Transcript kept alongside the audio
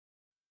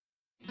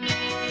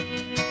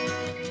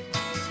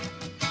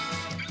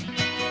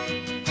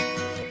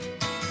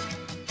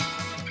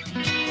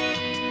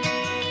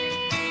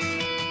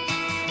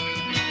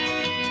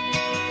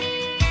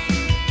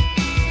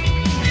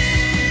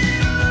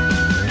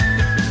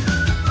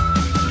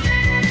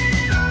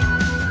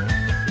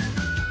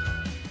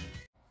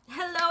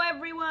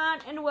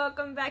And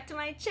welcome back to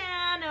my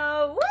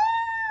channel.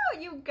 Woo!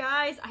 You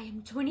guys, I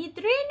am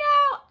 23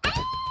 now.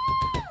 Ah!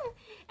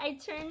 I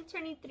turned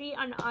 23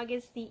 on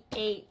August the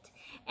 8th,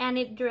 and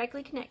it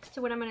directly connects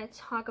to what I'm going to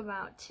talk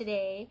about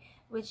today,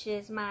 which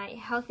is my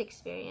health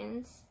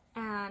experience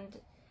and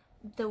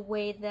the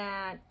way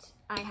that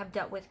I have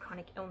dealt with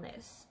chronic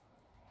illness.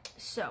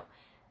 So,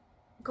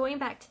 going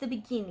back to the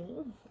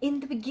beginning,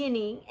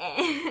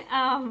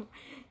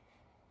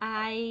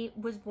 I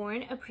was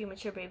born a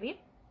premature baby.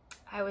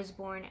 I was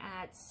born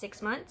at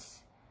 6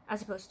 months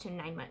as opposed to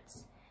 9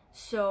 months.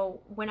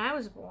 So when I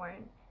was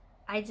born,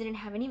 I didn't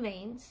have any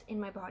veins in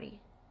my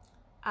body.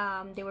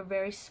 They were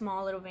very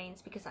small little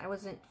veins because I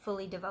wasn't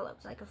fully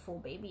developed like a full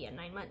baby at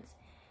 9 months.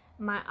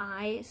 My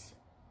eyes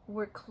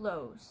were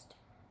closed.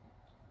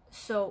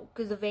 So,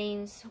 because the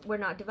veins were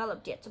not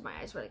developed yet, so my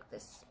eyes were like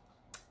this.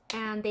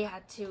 And they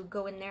had to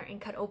go in there and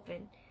cut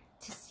open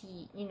to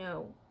see, you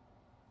know,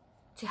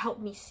 to help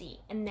me see.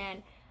 And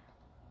then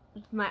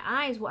my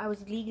eyes, well, I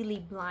was legally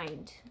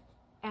blind,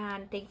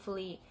 and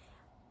thankfully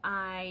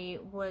I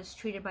was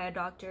treated by a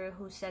doctor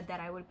who said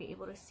that I would be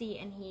able to see,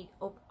 and he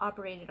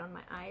operated on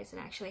my eyes and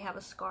actually have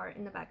a scar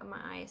in the back of my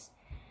eyes,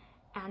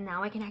 and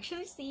now I can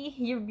actually see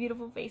your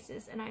beautiful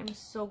faces, and I am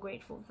so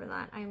grateful for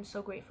that. I am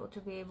so grateful to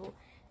be able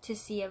to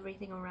see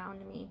everything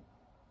around me.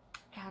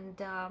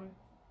 And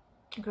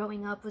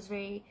growing up was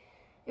very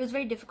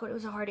difficult. It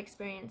was a hard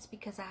experience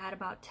because I had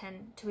about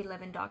 10 to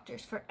 11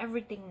 doctors for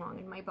everything wrong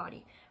in my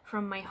body,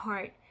 from my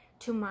heart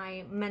to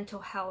my mental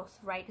health,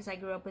 right? Because I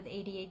grew up with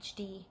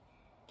ADHD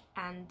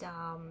and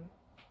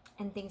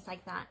things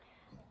like that.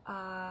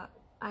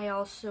 I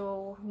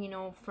also, you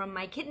know, from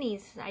my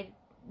kidneys,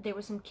 there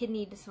was some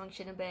kidney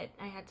dysfunction a bit.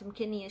 I had some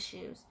kidney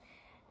issues.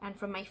 And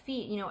from my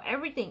feet, you know,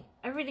 everything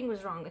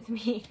was wrong with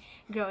me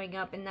growing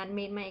up, and that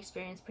made my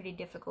experience pretty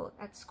difficult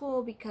at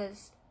school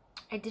because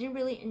I didn't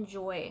really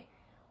enjoy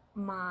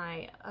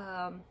my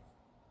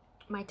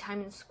my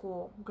time in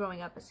school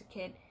growing up as a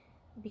kid,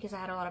 because I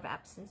had a lot of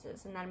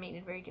absences, and that made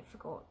it very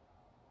difficult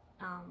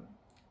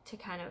to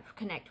kind of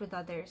connect with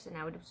others, and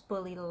I was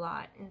bullied a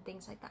lot and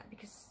things like that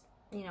because,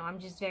 you know, I'm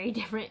just very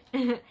different.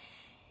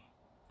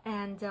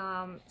 And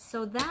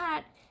so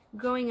that,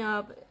 growing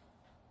up,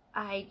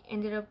 I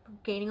ended up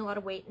gaining a lot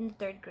of weight in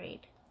 3rd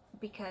grade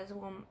because,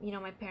 well, you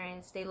know, my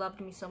parents, they loved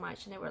me so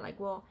much, and they were like,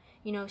 well,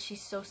 you know,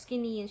 she's so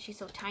skinny and she's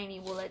so tiny,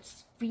 well,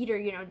 let's feed her,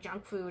 you know,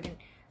 junk food, and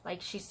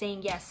like, she's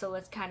saying yes, so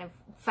let's kind of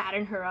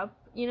fatten her up,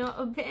 you know,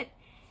 a bit,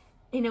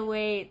 in a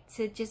way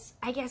to just,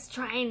 I guess,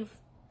 try and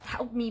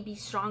help me be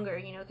stronger,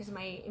 you know, because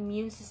my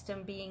immune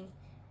system, being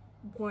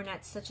born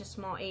at such a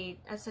small age,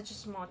 at such a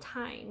small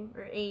time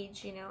or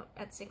age, you know,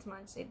 at 6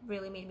 months, it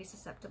really made me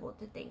susceptible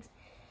to things.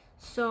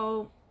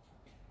 So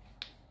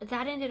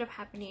that ended up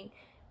happening.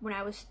 When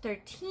I was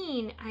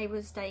 13, I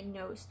was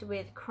diagnosed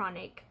with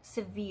chronic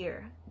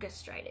severe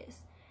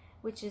gastritis,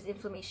 which is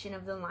inflammation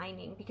of the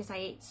lining, because I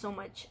ate so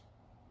much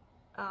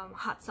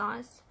hot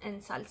sauce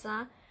and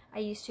salsa. I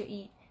used to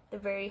eat the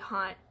very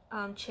hot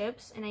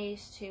chips, and I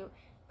used to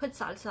put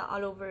salsa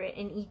all over it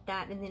and eat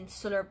that and then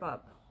slurp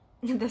up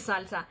the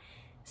salsa.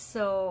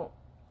 So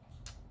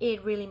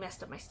it really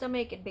messed up my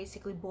stomach. It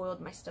basically boiled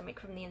my stomach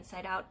from the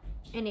inside out,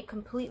 and it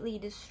completely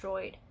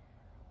destroyed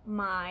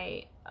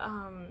my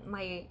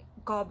my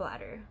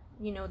gallbladder.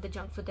 You know, the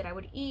junk food that I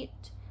would eat,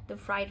 the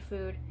fried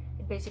food,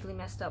 it basically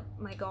messed up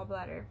my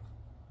gallbladder.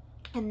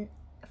 And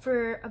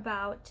for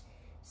about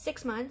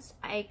 6 months,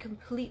 I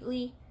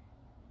completely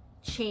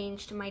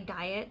changed my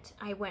diet.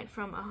 I went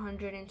from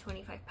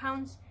 125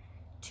 pounds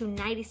to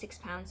 96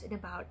 pounds in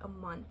about a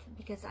month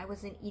because I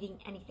wasn't eating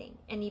anything,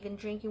 and even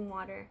drinking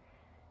water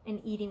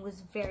and eating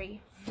was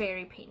very,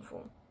 very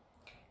painful.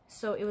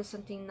 So it was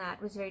something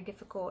that was very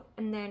difficult.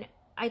 And then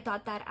I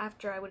thought that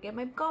after I would get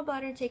my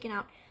gallbladder taken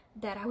out,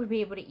 that I would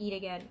be able to eat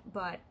again,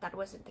 but that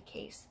wasn't the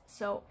case.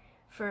 So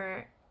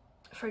for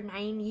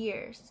 9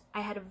 years, I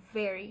had a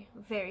very,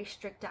 very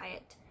strict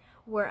diet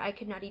where I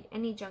could not eat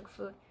any junk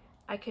food.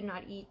 I could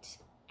not eat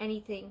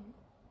anything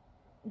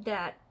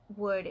that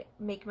would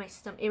make my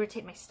stomach,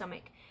 irritate my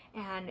stomach.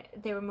 And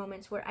there were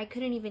moments where I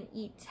couldn't even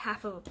eat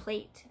half of a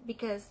plate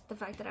because the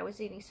fact that I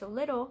was eating so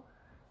little,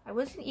 I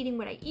wasn't eating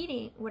what I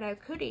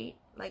could eat,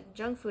 like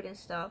junk food and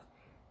stuff.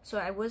 So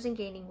I wasn't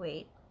gaining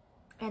weight.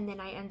 And then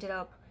I ended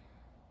up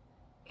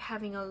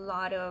having a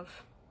lot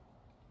of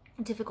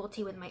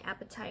difficulty with my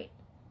appetite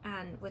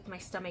and with my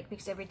stomach,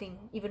 because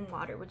everything, even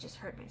water, would just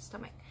hurt my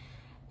stomach.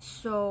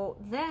 So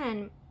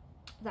then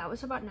that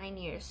was about 9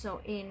 years.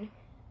 So in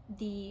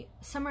the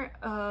summer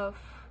of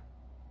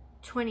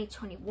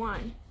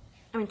 2021,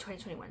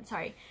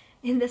 sorry,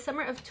 in the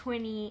summer of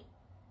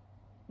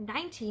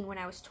 2019, when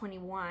I was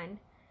 21,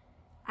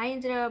 I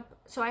ended up,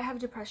 so I have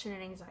depression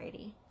and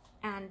anxiety,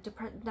 And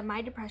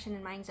my depression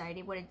and my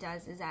anxiety, what it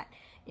does is that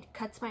it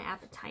cuts my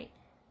appetite,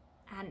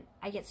 and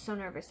I get so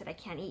nervous that I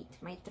can't eat.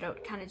 My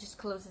throat kind of just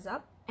closes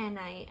up, and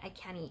I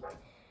can't eat.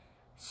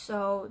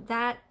 So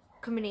that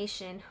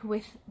combination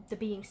with the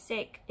being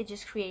sick, it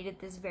just created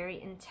this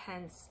very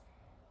intense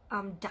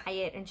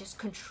diet and just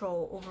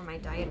control over my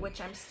diet,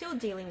 which I'm still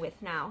dealing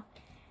with now.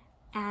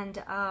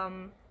 And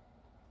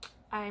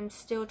I'm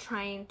still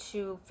trying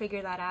to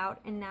figure that out.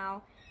 And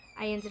now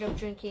I ended up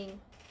drinking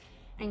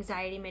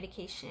anxiety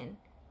medication.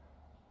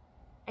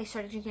 I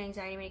started drinking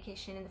anxiety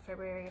medication in the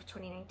February of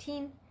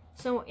 2019.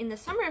 So in the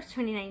summer of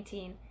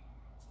 2019,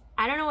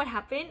 I don't know what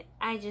happened.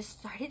 I just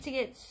started to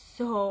get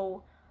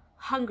so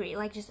hungry,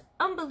 like just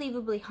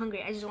unbelievably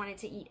hungry. I just wanted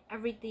to eat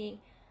everything.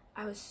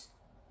 I was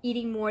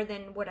eating more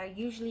than what I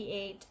usually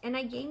ate, and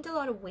I gained a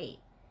lot of weight.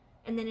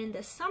 And then in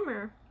the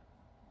summer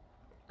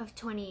of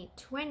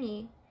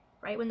 2020,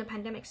 right when the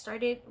pandemic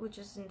started, which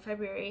was in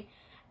February,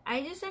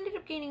 I just ended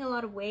up gaining a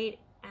lot of weight,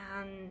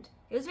 and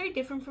it was very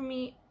different for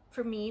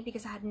me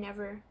because I had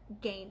never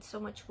gained so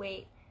much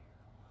weight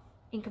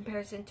in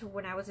comparison to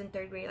when I was in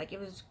third grade. Like, it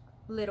was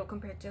little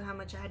compared to how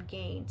much I had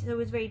gained. So it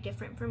was very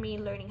different for me,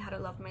 learning how to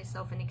love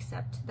myself and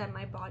accept that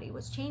my body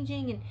was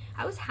changing. And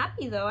I was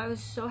happy though. I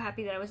was so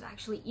happy that I was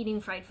actually eating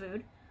fried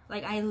food.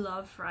 Like, I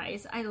love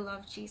fries, I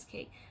love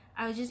cheesecake.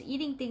 I was just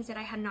eating things that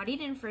I had not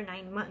eaten for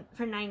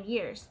 9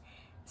 years.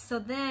 So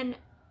then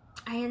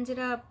I ended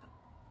up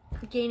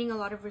gaining a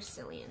lot of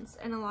resilience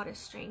and a lot of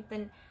strength.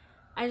 And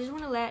I just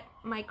want to let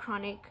my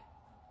chronic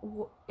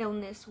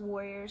illness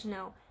warriors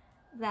know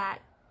that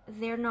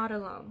they're not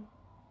alone,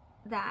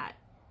 that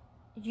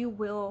you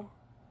will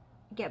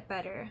get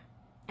better,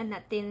 and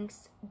that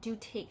things do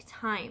take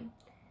time,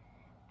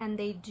 and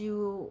they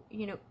do,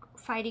 you know,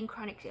 fighting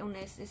chronic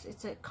illness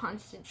it's a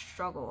constant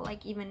struggle.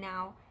 Like, even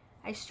now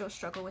I still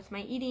struggle with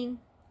my eating.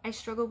 I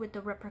struggle with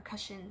the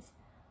repercussions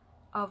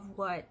of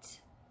what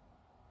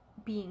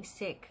being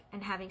sick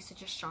and having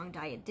such a strong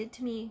diet did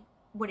to me,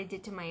 what it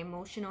did to my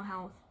emotional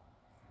health,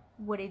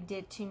 what it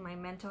did to my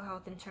mental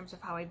health in terms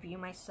of how I view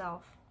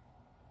myself,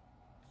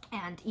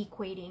 and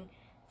equating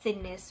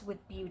thinness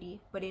with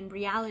beauty. But in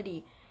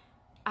reality,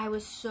 I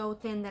was so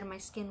thin that my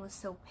skin was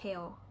so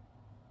pale,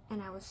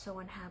 and I was so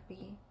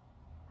unhappy.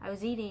 I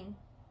was eating,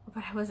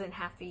 but I wasn't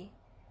happy.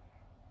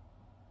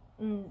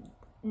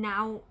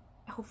 Now,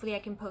 hopefully I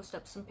can post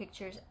up some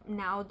pictures.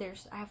 Now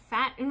I have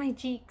fat in my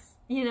cheeks,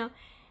 you know.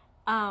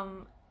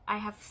 I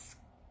have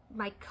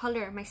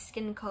my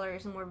skin color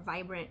is more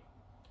vibrant.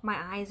 My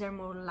eyes are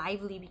more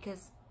lively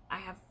because I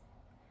have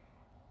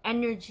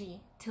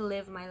energy to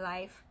live my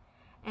life.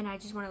 And I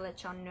just want to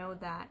let y'all know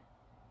that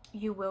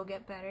you will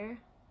get better.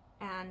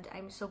 And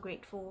I'm so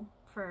grateful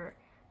for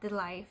the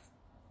life,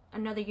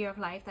 another year of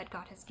life that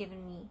God has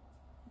given me,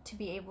 to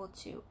be able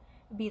to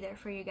be there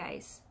for you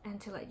guys,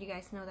 and to let you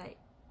guys know that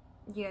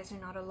you guys are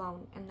not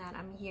alone, and that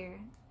I'm here,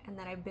 and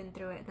that I've been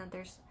through it, and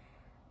that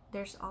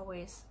there's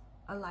always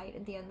a light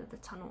at the end of the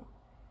tunnel.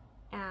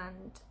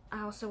 And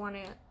I also want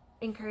to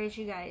encourage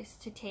you guys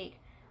to take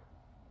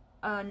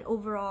an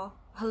overall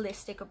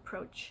holistic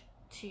approach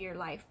to your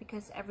life,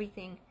 because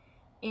everything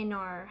in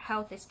our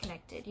health is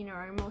connected. You know,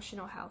 our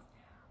emotional health,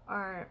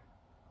 our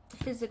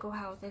physical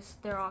health,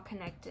 they're all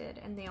connected,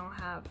 and they all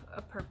have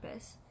a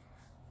purpose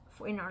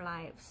in our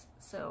lives.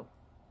 So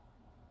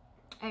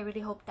I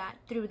really hope that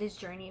through this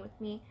journey with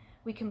me,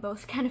 we can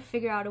both kind of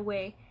figure out a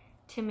way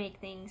to make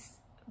things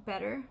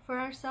better for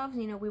ourselves.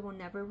 You know, we will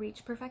never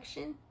reach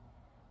perfection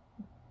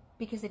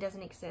because it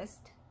doesn't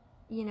exist.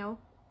 You know,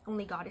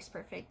 only God is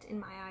perfect in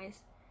my eyes.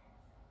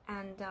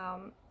 And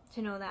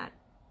to know that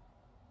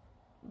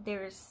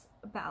there's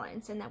a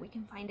balance and that we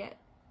can find it.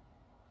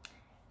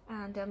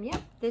 And yeah,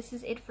 this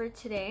is it for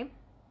today.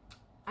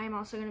 I'm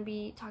also going to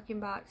be talking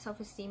about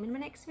self-esteem in my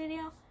next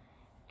video,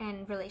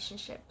 and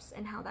relationships,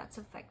 and how that's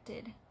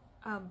affected,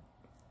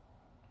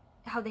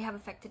 how they have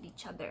affected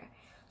each other.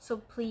 So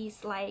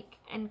please like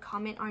and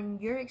comment on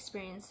your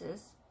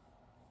experiences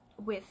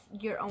with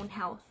your own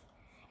health,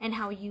 and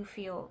how you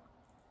feel,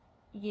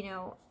 you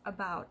know,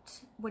 about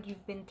what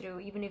you've been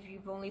through, even if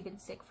you've only been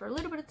sick for a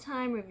little bit of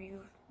time, or if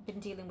you've been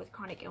dealing with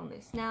chronic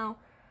illness now,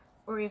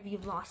 or if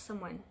you've lost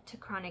someone to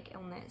chronic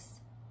illness.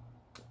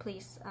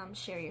 Please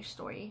share your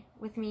story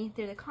with me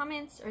through the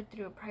comments or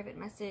through a private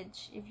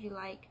message if you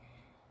like.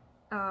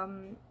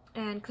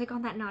 And click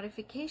on that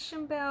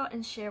notification bell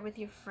and share with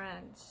your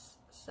friends.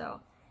 So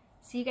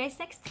see you guys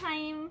next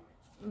time.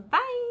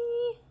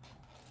 Bye.